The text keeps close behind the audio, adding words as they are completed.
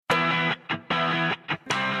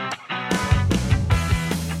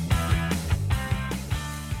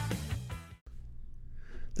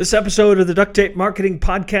This episode of the Duct Tape Marketing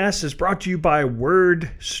Podcast is brought to you by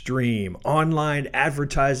WordStream, online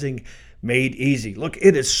advertising made easy. Look,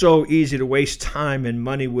 it is so easy to waste time and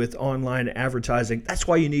money with online advertising. That's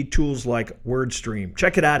why you need tools like WordStream.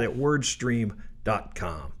 Check it out at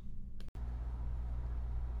wordstream.com.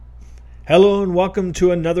 Hello and welcome to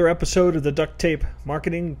another episode of the Duct Tape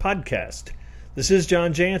Marketing Podcast. This is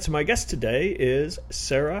John Jantsch, and my guest today is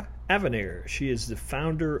Sarah Avenir. She is the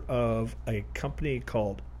founder of a company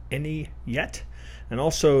called AnyYet, and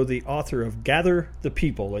also the author of Gather the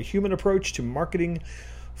People, a human approach to marketing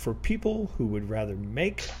for people who would rather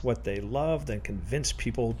make what they love than convince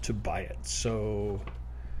people to buy it. So,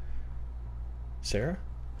 Sarah?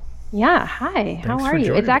 Yeah, hi. How are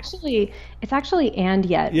you? It's actually and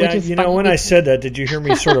yet. Yeah, which is you know, when I said that, did you hear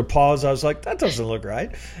me sort of pause? I was like, that doesn't look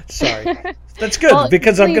right. Sorry. That's good, Well,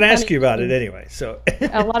 because I'm really going to ask funny. you about it anyway. So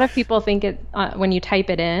A lot of people think it when you type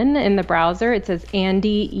it in the browser, it says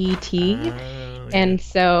Andy ET. And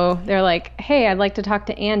so they're like, hey, I'd like to talk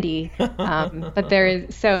to Andy. But there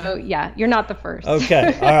is, so yeah, you're not the first.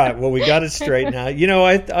 Okay. All right. Well, we got it straight now. You know,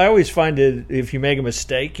 I always find it, if you make a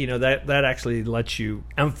mistake, you know, that actually lets you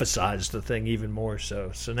emphasize the thing even more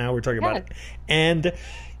so. So now we're talking about it. And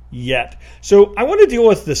yet. So I want to deal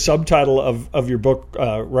with the subtitle of your book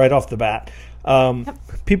right off the bat.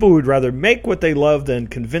 People who would rather make what they love than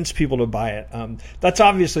convince people to buy it. That's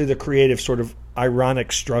obviously the creative sort of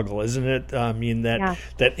ironic struggle, isn't it? I mean, that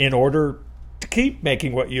in order to keep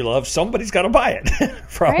making what you love, somebody's got to buy it,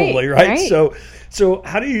 probably, right? So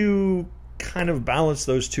how do you kind of balance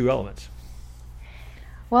those two elements?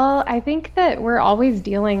 Well, I think that we're always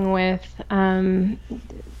dealing with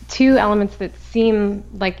two elements that seem,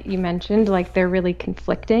 like you mentioned, like they're really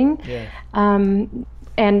conflicting. Yeah.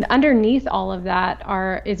 And underneath all of that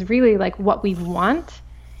is really like what we want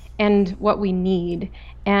and what we need.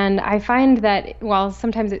 And I find that while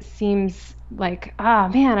sometimes it seems like,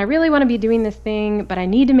 man, I really want to be doing this thing, but I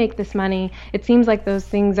need to make this money, it seems like those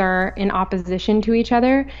things are in opposition to each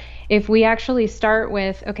other. If we actually start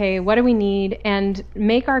with, okay, what do we need, and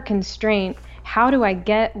make our constraint, how do I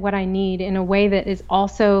get what I need in a way that is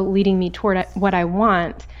also leading me toward what I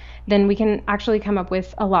want, then we can actually come up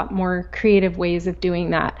with a lot more creative ways of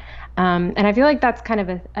doing that. And I feel like that's kind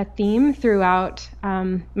of a theme throughout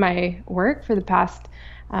my work for the past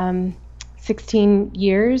 16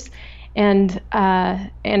 years, and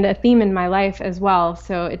a theme in my life as well.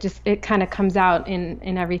 So it kind of comes out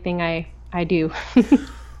in everything I do.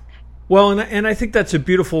 Well, and I think that's a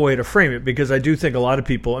beautiful way to frame it, because I do think a lot of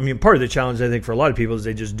people, I mean, part of the challenge, I think, for a lot of people is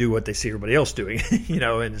they just do what they see everybody else doing, you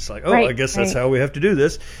know, and it's like, I guess that's how we have to do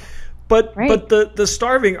this. But the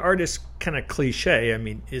starving artist kind of cliche, I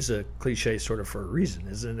mean, is a cliche sort of for a reason,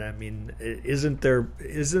 isn't it? I mean, is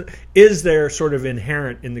there sort of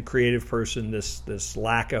inherent in the creative person this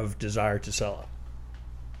lack of desire to sell it?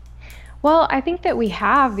 Well, I think that we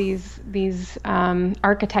have these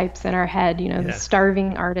archetypes in our head, you know, the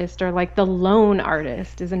starving artist, or like the lone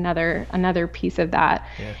artist is another piece of that.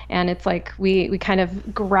 Yeah. And it's like we kind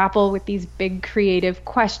of grapple with these big creative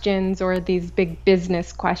questions or these big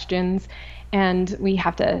business questions, and we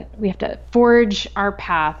have to forge our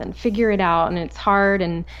path and figure it out, and it's hard,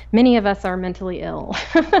 and many of us are mentally ill.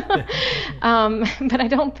 But I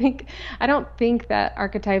don't think that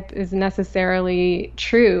archetype is necessarily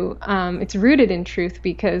true. It's rooted in truth,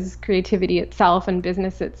 because creativity itself and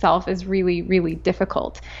business itself is really, really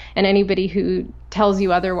difficult. And anybody who tells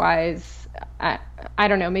you otherwise, I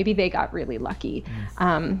don't know, maybe they got really lucky,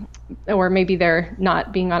 or maybe they're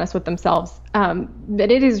not being honest with themselves.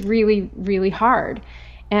 But it is really, really hard.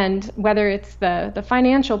 And whether it's the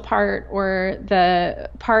financial part or the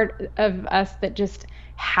part of us that just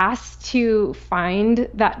has to find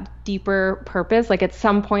that deeper purpose, like at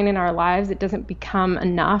some point in our lives, it doesn't become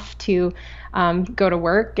enough to go to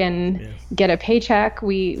work and get a paycheck.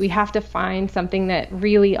 We have to find something that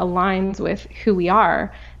really aligns with who we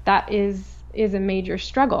are. That is a major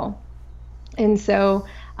struggle. And so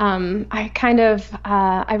I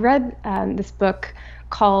read this book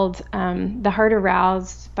called The Heart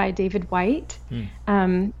Aroused by David Whyte.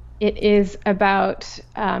 It is about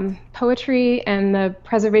poetry and the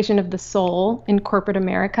preservation of the soul in corporate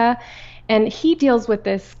America. And he deals with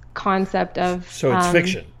this concept of... So it's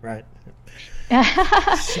fiction, right?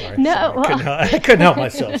 Sorry. No, I couldn't help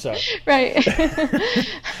myself. Sorry. Right.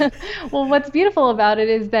 Well, what's beautiful about it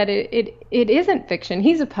is that it isn't fiction.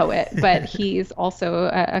 He's a poet, but he's also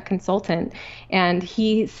a consultant, and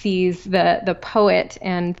he sees the poet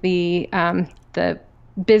and the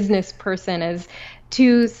business person as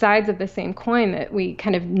two sides of the same coin, that we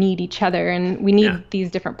kind of need each other and we need these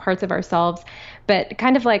different parts of ourselves. But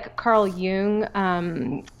kind of like Carl Jung,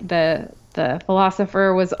 the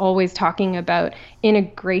philosopher, was always talking about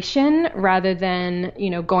integration rather than,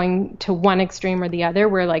 going to one extreme or the other.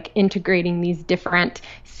 We're like integrating these different,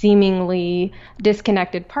 seemingly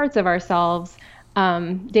disconnected parts of ourselves.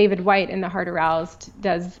 David White in The Heart Aroused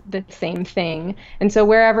does the same thing. And so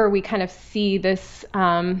wherever we kind of see this,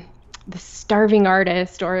 the starving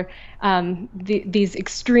artist, or these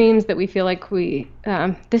extremes that we feel like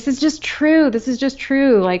this is just true. This is just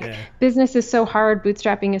true. Like business is so hard.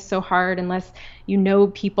 Bootstrapping is so hard unless you know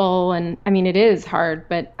people. And I mean, it is hard,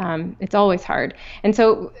 but it's always hard. And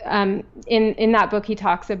so in that book, he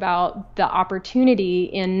talks about the opportunity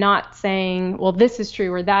in not saying, well, this is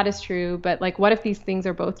true or that is true, but like, what if these things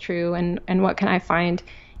are both true, and what can I find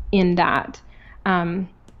in that?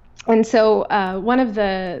 And so one of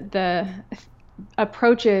the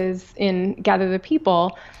approaches in Gather the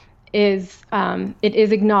People is it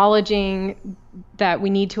is acknowledging that we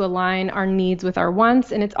need to align our needs with our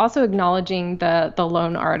wants, and it's also acknowledging the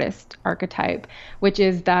lone artist archetype, which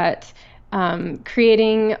is that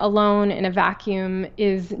creating alone in a vacuum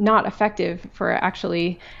is not effective for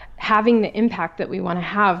actually having the impact that we want to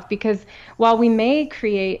have. Because while we may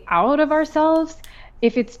create out of ourselves,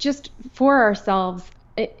 if it's just for ourselves,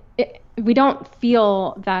 we don't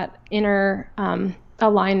feel that inner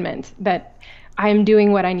alignment that I'm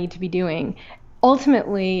doing what I need to be doing.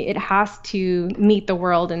 Ultimately, it has to meet the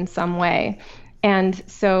world in some way. And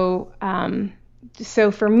so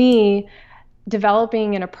for me,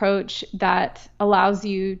 developing an approach that allows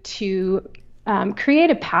you to create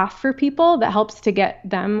a path for people that helps to get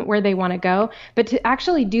them where they want to go, but to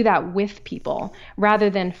actually do that with people rather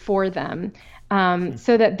than for them.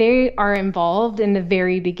 So that they are involved in the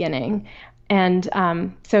very beginning. And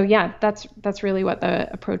that's really what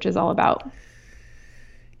the approach is all about.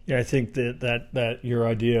 Yeah, I think that your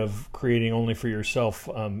idea of creating only for yourself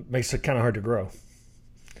makes it kind of hard to grow.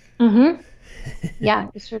 Mm-hmm. Yeah,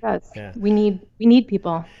 it sure does. Yeah. We need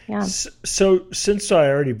people. Yeah. So since I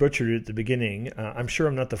already butchered it at the beginning, I'm sure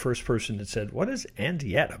I'm not the first person that said, "What is And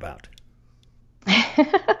Yet about?"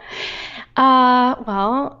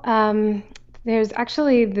 There's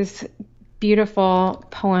actually this beautiful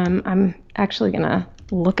poem. I'm actually going to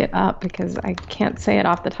look it up because I can't say it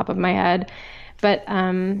off the top of my head. But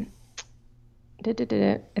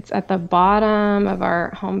it's at the bottom of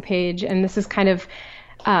our homepage, and this is kind of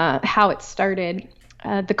how it started.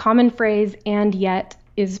 The common phrase, "and yet,"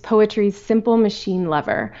 is poetry's simple machine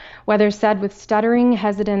lever. Whether said with stuttering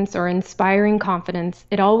hesitance or inspiring confidence,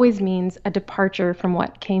 it always means a departure from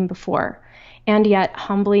what came before, and yet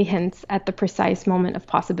humbly hints at the precise moment of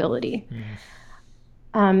possibility.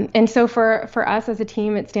 And so for us as a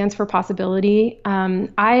team, it stands for possibility.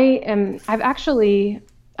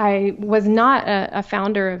 I was not a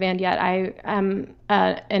founder of And Yet. I am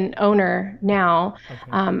an owner now.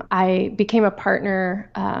 Okay. I became a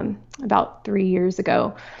partner about 3 years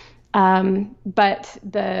ago. But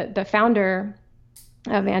the founder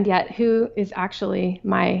of And Yet, who is actually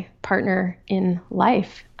my partner in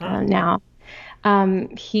life now,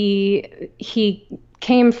 he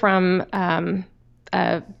came from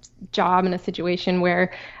a job in a situation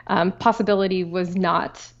where possibility was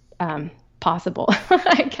not possible,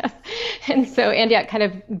 I guess. And so And Yet kind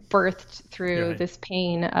of birthed through this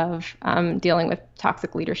pain of dealing with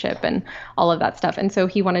toxic leadership and all of that stuff. And so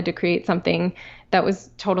he wanted to create something that was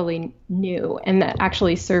totally new and that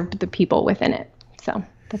actually served the people within it. So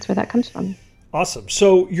that's where that comes from. Awesome.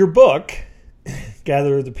 So your book,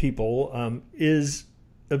 Gather the People, is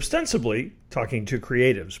ostensibly talking to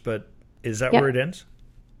creatives, but is that where it ends?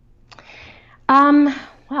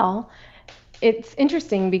 Well, it's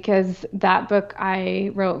interesting because that book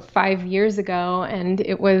I wrote 5 years ago, and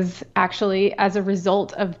it was actually as a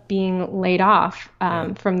result of being laid off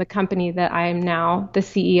from the company that I am now the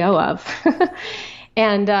CEO of.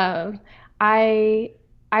 And I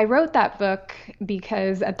wrote that book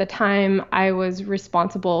because at the time I was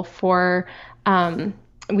responsible for,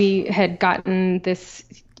 we had gotten this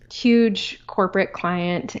huge corporate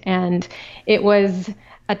client, and it was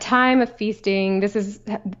a time of feasting. This is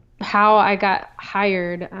how I got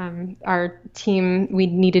hired. Our team, we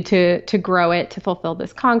needed to grow it to fulfill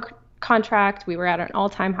this contract. We were at an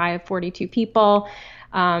all-time high of 42 people.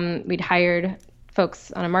 We'd hired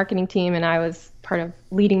folks on a marketing team, and I was part of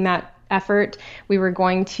leading that effort. We were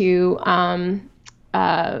going to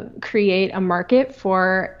create a market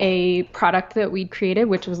for a product that we'd created,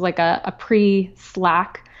 which was like a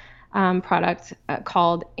pre-Slack product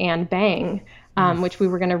called And Bang, which we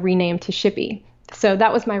were going to rename to Shippy. So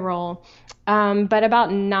that was my role. But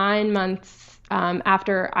about 9 months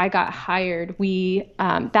after I got hired,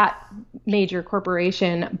 that major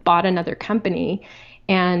corporation bought another company,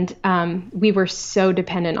 and we were so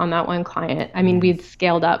dependent on that one client. I mean, we'd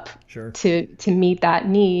scaled up Sure. to meet that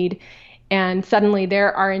need, and suddenly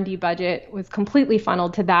their R&D budget was completely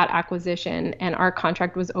funneled to that acquisition, and our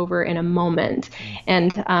contract was over in a moment.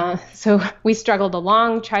 And so we struggled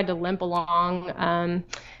along, tried to limp along.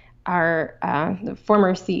 Our the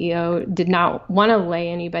former CEO did not want to lay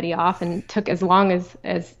anybody off and took as long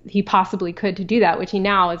as he possibly could to do that, which he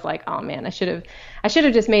now is like, oh man, I should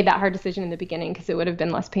have just made that hard decision in the beginning because it would have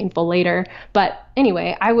been less painful later. But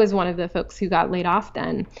anyway, I was one of the folks who got laid off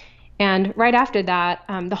then. And right after that,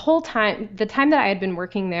 the time that I had been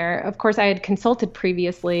working there, of course, I had consulted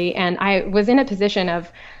previously, and I was in a position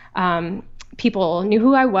of people knew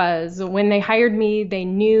who I was. When they hired me, they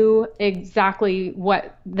knew exactly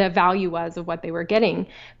what the value was of what they were getting.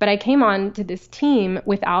 But I came on to this team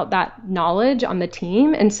without that knowledge on the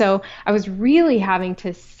team. And so I was really having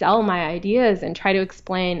to sell my ideas and try to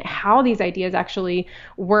explain how these ideas actually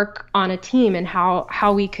work on a team and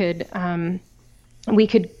how we could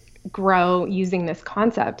grow using this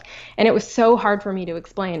concept. And it was so hard for me to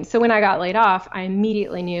explain. So when I got laid off, I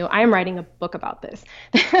immediately knew I am writing a book about this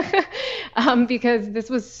because this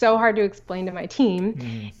was so hard to explain to my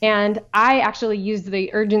team. And I actually used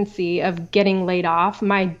the urgency of getting laid off,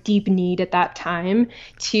 my deep need at that time,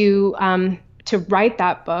 to write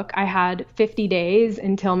that book. I had 50 days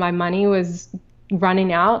until my money was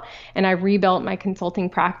running out, and I rebuilt my consulting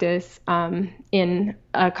practice in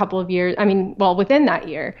a couple of years. I mean, well, within that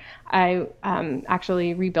year, I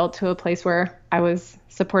actually rebuilt to a place where I was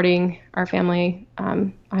supporting our family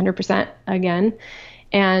 100% again.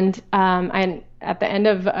 And at the end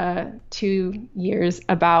of 2 years,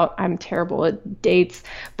 I'm terrible at dates,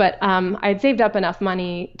 but I'd saved up enough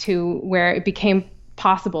money to where it became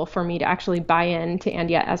possible for me to actually buy in to And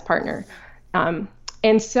Yet as partner.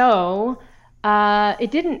 And so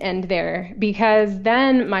it didn't end there, because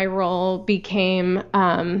then my role became,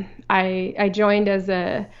 I joined as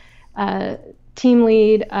a team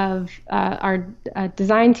lead of our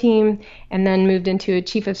design team, and then moved into a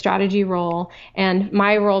chief of strategy role. And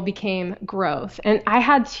my role became growth. And I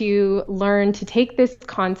had to learn to take this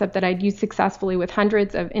concept that I'd used successfully with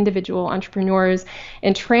hundreds of individual entrepreneurs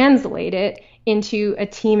and translate it into a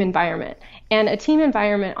team environment. And a team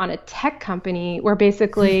environment on a tech company where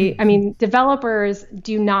basically, I mean, developers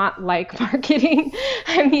do not like marketing.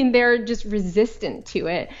 I mean, they're just resistant to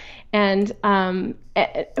it. And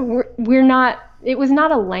it was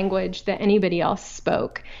not a language that anybody else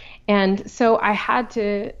spoke. And so I had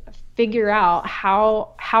to figure out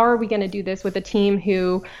how are we going to do this with a team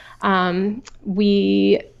who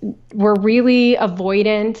we were really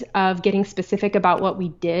avoidant of getting specific about what we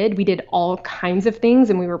did. We did all kinds of things,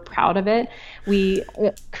 and we were proud of it. We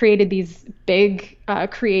created these big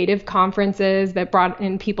creative conferences that brought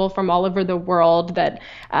in people from all over the world that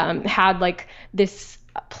had like this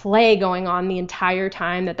play going on the entire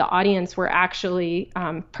time that the audience were actually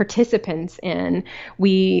participants in.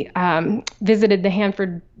 We visited the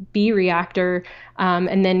Hanford B reactor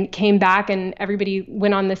and then came back, and everybody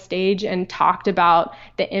went on the stage and talked about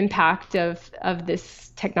the impact of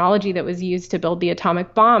this technology that was used to build the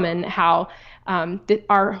atomic bomb, and how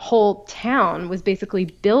our whole town was basically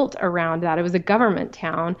built around that. It was a government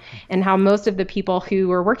town, and how most of the people who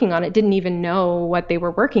were working on it didn't even know what they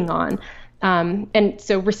were working on. And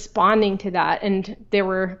so responding to that, and there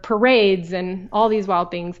were parades and all these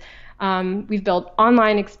wild things. We've built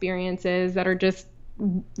online experiences that are just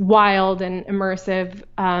wild and immersive.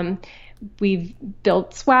 We've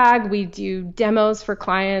built swag. We do demos for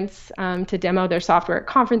clients to demo their software at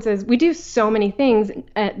conferences. We do so many things.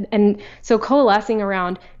 And so coalescing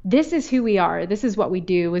around this is who we are, this is what we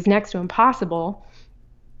do, was next to impossible.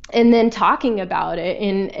 And then talking about it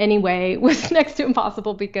in any way was next to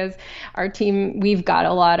impossible, because our team, we've got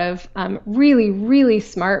a lot of really, really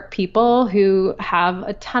smart people who have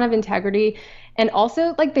a ton of integrity, and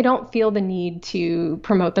also like they don't feel the need to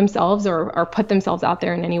promote themselves or put themselves out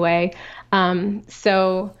there in any way.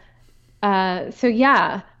 So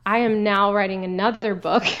yeah, I am now writing another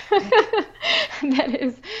book that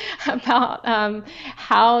is about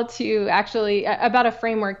how to actually, about a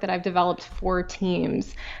framework that I've developed for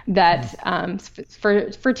teams that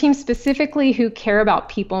for teams specifically who care about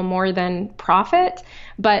people more than profit,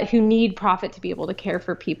 but who need profit to be able to care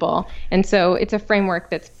for people. And so it's a framework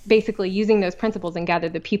that's basically using those principles and gather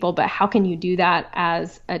the people, but how can you do that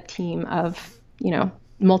as a team of,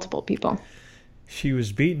 multiple people? She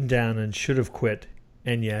was beaten down and should have quit,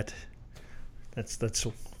 and yet that's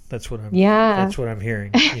That's what I'm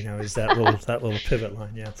hearing. Is that little pivot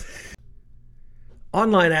line. Yeah.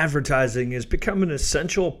 Online advertising has become an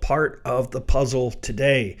essential part of the puzzle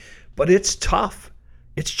today, but it's tough.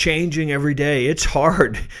 It's changing every day. It's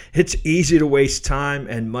hard. It's easy to waste time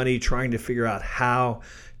and money trying to figure out how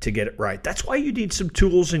to get it right. That's why you need some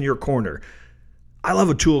tools in your corner. I love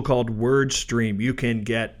a tool called WordStream. You can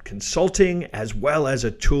get consulting as well as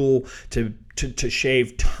a tool to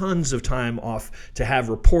shave tons of time off, to have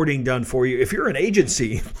reporting done for you. If you're an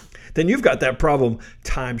agency, then you've got that problem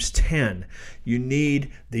times 10. You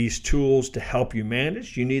need these tools to help you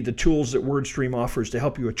manage. You need the tools that WordStream offers to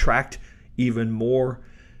help you attract even more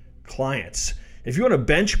clients. If you want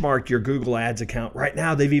to benchmark your Google Ads account right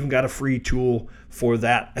now, they've even got a free tool for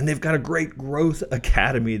that. And they've got a great growth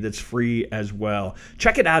academy that's free as well.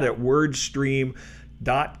 Check it out at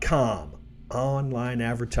wordstream.com. Online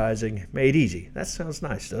advertising made easy. That sounds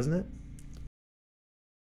nice, doesn't it?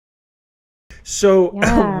 So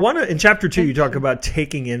in chapter 2, you talk about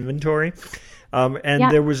taking inventory.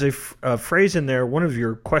 There was a phrase in there, one of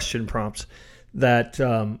your question prompts, that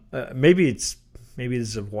maybe this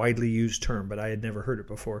is a widely used term, but I had never heard it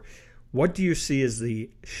before. What do you see as the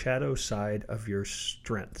shadow side of your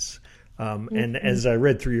strengths? And as I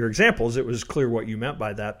read through your examples, it was clear what you meant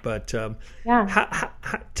by that. But to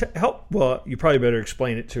help, well, you probably better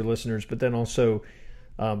explain it to listeners, but then also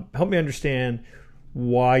help me understand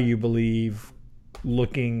why you believe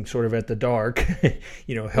looking sort of at the dark,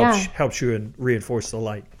 helps you and reinforce the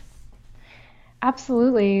light.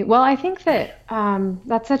 Absolutely. Well, I think that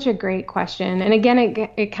that's such a great question. And again,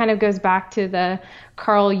 it kind of goes back to the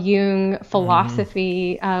Carl Jung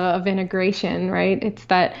philosophy of integration, right? It's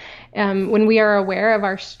that when we are aware of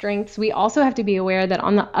our strengths, we also have to be aware that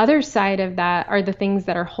on the other side of that are the things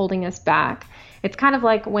that are holding us back. It's kind of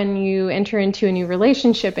like when you enter into a new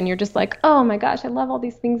relationship and you're just like, oh my gosh, I love all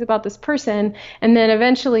these things about this person. And then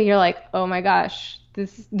eventually you're like, oh my gosh,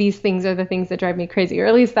 these things are the things that drive me crazy, or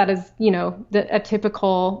at least that is, a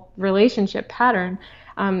typical relationship pattern.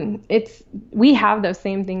 We have those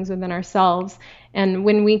same things within ourselves. And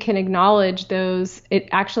when we can acknowledge those, it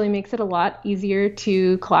actually makes it a lot easier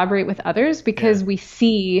to collaborate with others, because we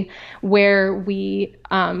see where we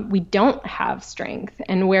don't have strength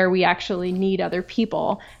and where we actually need other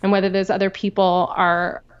people, and whether those other people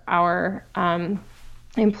are our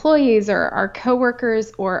employees or our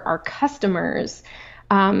coworkers or our customers.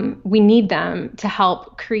 We need them to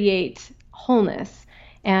help create wholeness.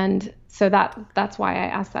 And so that's why I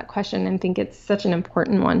asked that question and think it's such an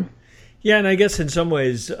important one. Yeah, and I guess in some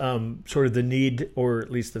ways, sort of the need, or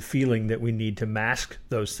at least the feeling that we need to mask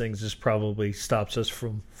those things, is probably stops us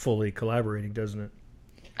from fully collaborating, doesn't it?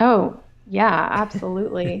 Oh, yeah,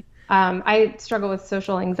 absolutely. I struggle with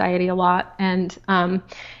social anxiety a lot, and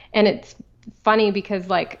it's funny because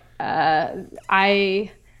I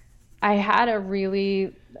had a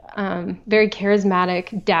really very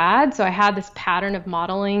charismatic dad. So I had this pattern of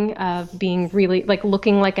modeling of being really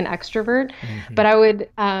looking like an extrovert, but I would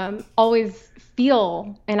always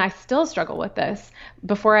feel, and I still struggle with this,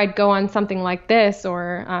 before I'd go on something like this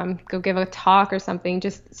or go give a talk or something,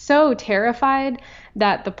 just so terrified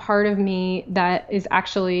that the part of me that is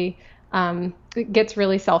actually gets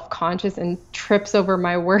really self-conscious and trips over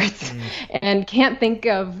my words and can't think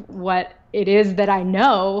of what it is that I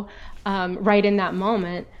know right in that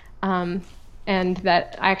moment, and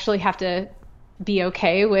that I actually have to be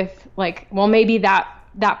okay with maybe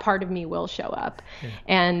that part of me will show up.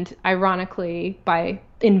 And ironically, by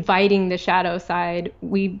inviting the shadow side,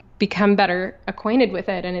 we become better acquainted with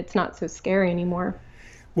it, and it's not so scary anymore.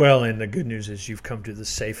 Well, and the good news is you've come to the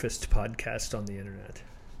safest podcast on the internet.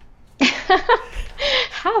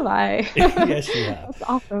 Have I? Yes, you have. That's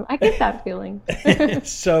awesome. I get that feeling.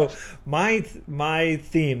 So my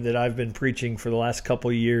theme that I've been preaching for the last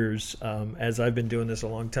couple of years, as I've been doing this a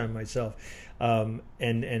long time myself, and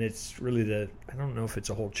it's really I don't know if it's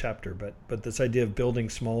a whole chapter, but this idea of building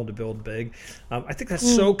small to build big. I think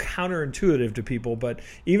that's so counterintuitive to people, but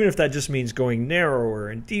even if that just means going narrower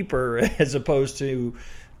and deeper as opposed to,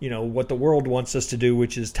 what the world wants us to do,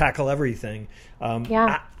 which is tackle everything.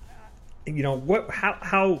 What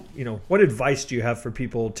advice do you have for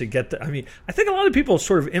people to get that? I mean, I think a lot of people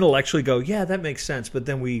sort of intellectually go, yeah, that makes sense. But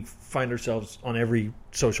then we find ourselves on every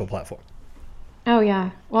social platform. Oh,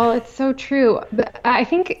 yeah. Well, it's so true. But I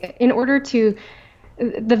think in order to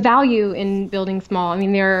the value in building small. I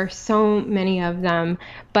mean, there are so many of them,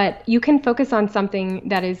 but you can focus on something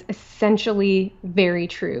that is essentially very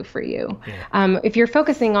true for you. Yeah. If you're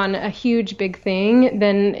focusing on a huge, big thing,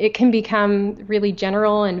 then it can become really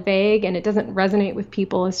general and vague, and it doesn't resonate with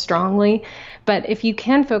people as strongly. But if you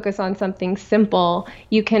can focus on something simple,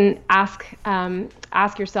 you can ask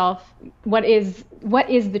yourself, what is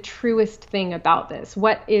the truest thing about this?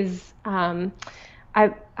 What is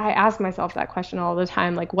I ask myself that question all the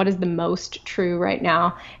time, like, what is the most true right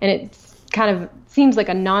now? And it kind of seems like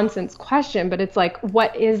a nonsense question, but it's like,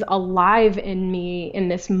 what is alive in me in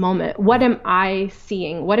this moment? What am I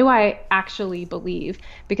seeing? What do I actually believe?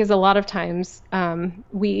 Because a lot of times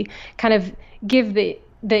we kind of give the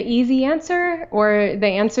easy answer, or the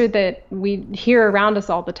answer that we hear around us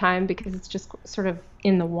all the time because it's just sort of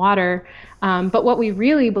in the water. But what we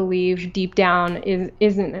really believe deep down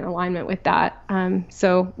isn't in alignment with that.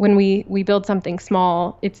 So when we build something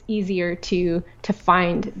small, it's easier to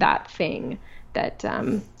find that thing. That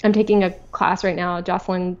I'm taking a class right now,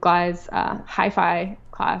 Jocelyn Gly's Hi-Fi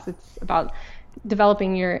class. It's about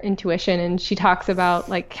developing your intuition, and she talks about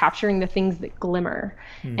like capturing the things that glimmer.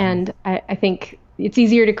 Mm-hmm. And I think it's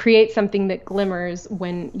easier to create something that glimmers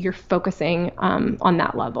when you're focusing on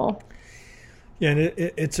that level. Yeah, and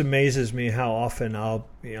it amazes me how often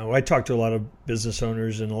I talk to a lot of business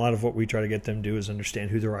owners, and a lot of what we try to get them to do is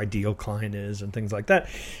understand who their ideal client is and things like that.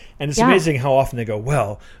 And it's amazing how often they go,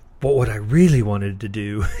 well, but what I really wanted to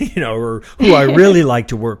do, or who I really like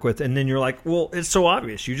to work with. And then you're like, well, it's so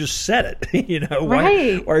obvious. You just said it,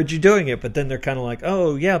 why aren't you doing it? But then they're kind of like,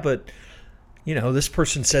 oh yeah, but this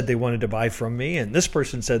person said they wanted to buy from me, and this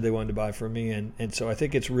person said they wanted to buy from me. And so I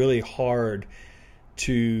think it's really hard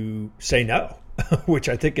to say no, which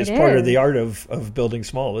I think is part of the art of building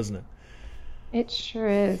small, isn't it? It sure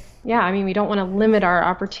is. Yeah. I mean, we don't want to limit our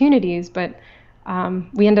opportunities, but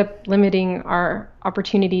we end up limiting our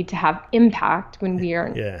opportunity to have impact when we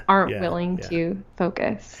aren't willing to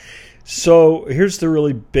focus. So here's the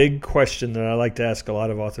really big question that I like to ask a lot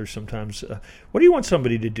of authors sometimes. What do you want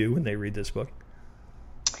somebody to do when they read this book?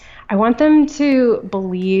 I want them to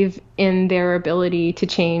believe in their ability to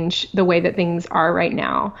change the way that things are right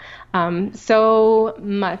now. So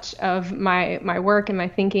much of my work and my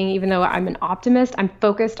thinking, even though I'm an optimist, I'm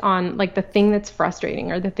focused on like the thing that's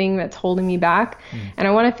frustrating or the thing that's holding me back. And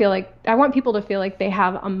I want people to feel like they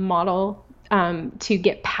have a model to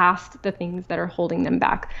get past the things that are holding them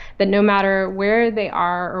back, that no matter where they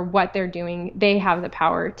are or what they're doing, they have the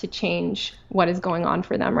power to change what is going on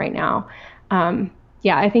for them right now. I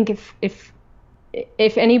think if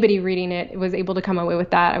anybody reading it was able to come away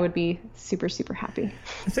with that, I would be super, super happy.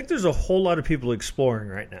 I think there's a whole lot of people exploring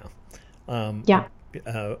right now.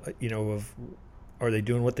 Are they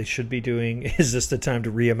doing what they should be doing? Is this the time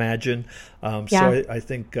to reimagine? So I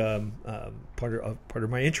think part of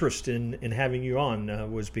my interest in having you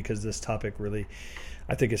on was because this topic really,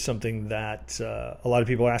 I think, is something that a lot of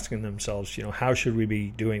people are asking themselves. How should we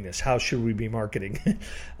be doing this? How should we be marketing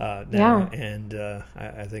now? Yeah. And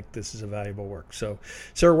I think this is a valuable work. So,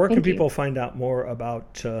 Sarah, where can people find out more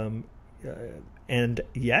about And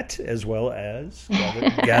Yet, as well as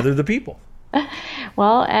Gather the People?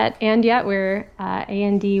 Well, at And Yet, we're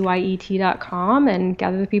andyet.com, and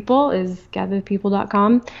Gather the People is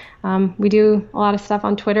gatherthepeople.com. We do a lot of stuff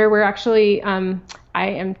on Twitter. We're actually, I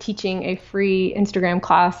am teaching a free Instagram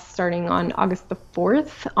class starting on August the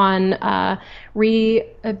 4th on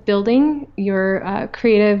rebuilding your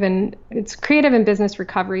creative and business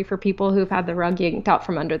recovery for people who've had the rug yanked out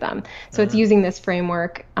from under them. So it's using this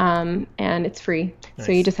framework, and it's free. Nice.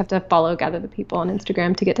 So you just have to follow Gather the People on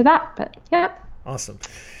Instagram to get to that. But yeah. Awesome.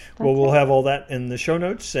 Well, we'll have all that in the show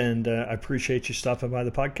notes, and I appreciate you stopping by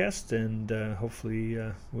the podcast, and hopefully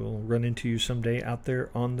we'll run into you someday out there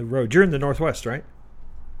on the road. You're in the Northwest, right?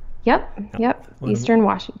 Yep. Eastern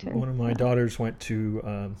Washington. One of my daughters went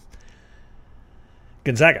to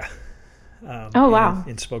Gonzaga.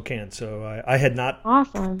 In Spokane. So I had not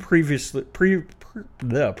previously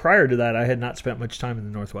prior to that, I had not spent much time in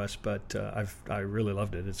the Northwest, but I really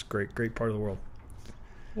loved it. It's a great part of the world.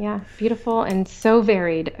 Yeah, beautiful and so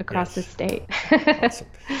varied across the state. Awesome.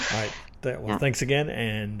 All right. Thanks again,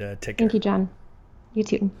 and take care. Thank you, John. You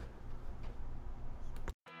too.